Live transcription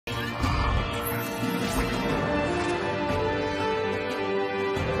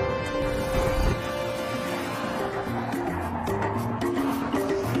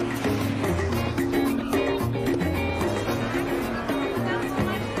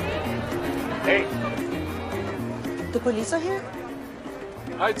Hey. The police are here?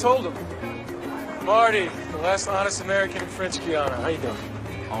 I told him. Marty, the last honest American in French Guiana. How you doing?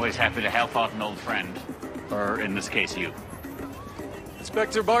 Always happy to help out an old friend. Or, in this case, you.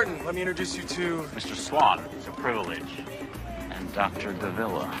 Inspector Barton, let me introduce you to... Mr. Swan, it's a privilege. And Dr.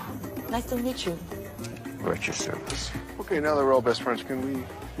 Davila. Nice to meet you. We're at your service. Okay, now that we're all best friends, can we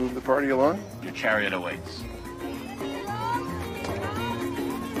move the party along? Your chariot awaits.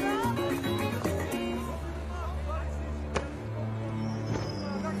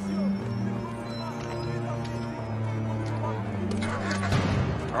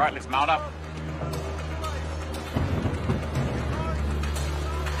 All right, let's mount up.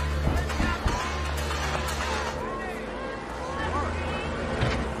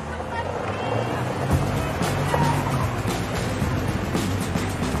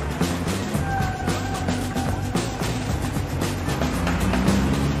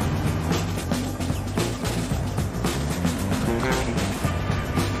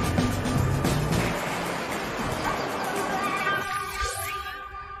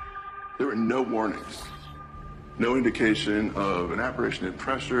 There were no warnings. No indication of an aberration in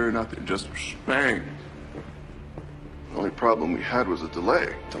pressure, nothing, just bang. The only problem we had was a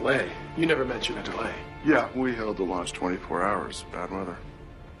delay. Delay? You never mentioned a delay. Yeah, we held the launch 24 hours. Bad weather.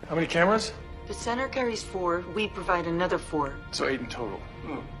 How many cameras? The center carries 4. We provide another 4. So 8 in total.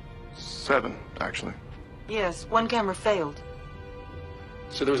 7, actually. Yes, 1 camera failed.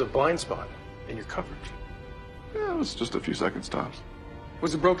 So there was a blind spot in your coverage. Yeah, it was just a few second stops.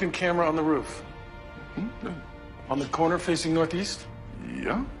 Was a broken camera on the roof? Yeah. On the corner facing northeast?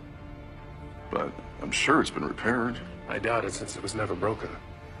 Yeah. But I'm sure it's been repaired. I doubt it since it was never broken.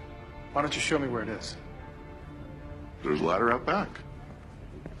 Why don't you show me where it is? There's a ladder out back.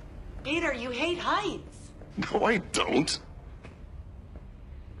 Peter, you hate heights. No, I don't.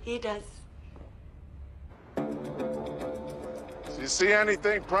 He does. Do you see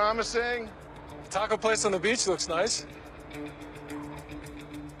anything promising? The taco place on the beach looks nice.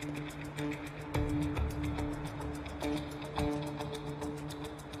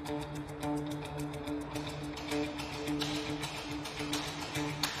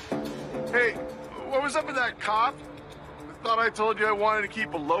 Hey, what was up with that cop? I thought I told you I wanted to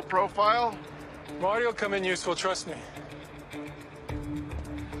keep a low profile. Marty will come in useful, trust me.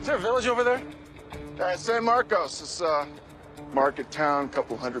 Is there a village over there? San Marcos. It's market town,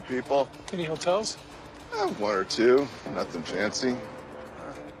 couple hundred people. Any hotels? 1 or 2, nothing fancy.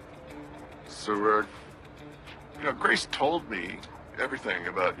 So, Grace told me everything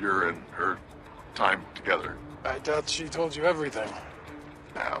about your and her time together. I doubt she told you everything.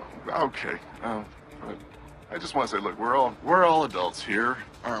 Now, okay. But I just want to say, look, we're all adults here,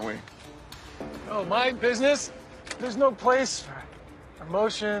 aren't we? Oh, my business? There's no place for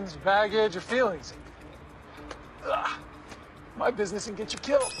emotions, baggage, or feelings. Ugh. My business can get you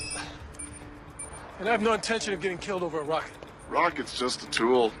killed. And I have no intention of getting killed over a rocket. Rocket's just a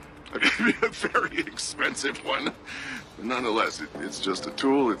tool. I mean, a very expensive one. But nonetheless, it's just a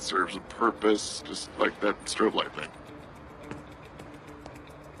tool. It serves a purpose, just like that strobe light thing.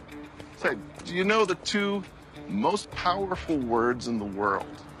 Say, do you know the 2 most powerful words in the world?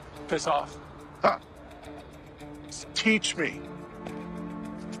 Piss off. Huh. Teach me.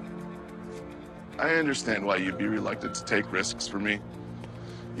 I understand why you'd be reluctant to take risks for me.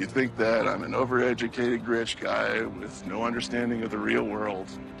 You think that I'm an overeducated rich guy with no understanding of the real world.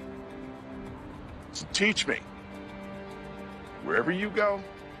 So teach me. Wherever you go,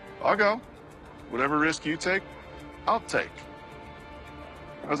 I'll go. Whatever risk you take, I'll take.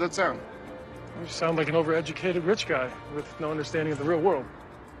 How's that sound? You sound like an overeducated rich guy with no understanding of the real world.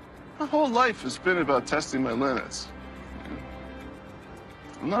 My whole life has been about testing my limits.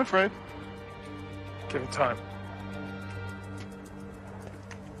 I'm not afraid. Give it time.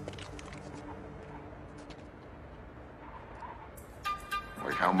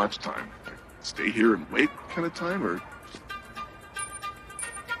 Like how much time? Like stay here and wait kind of time, or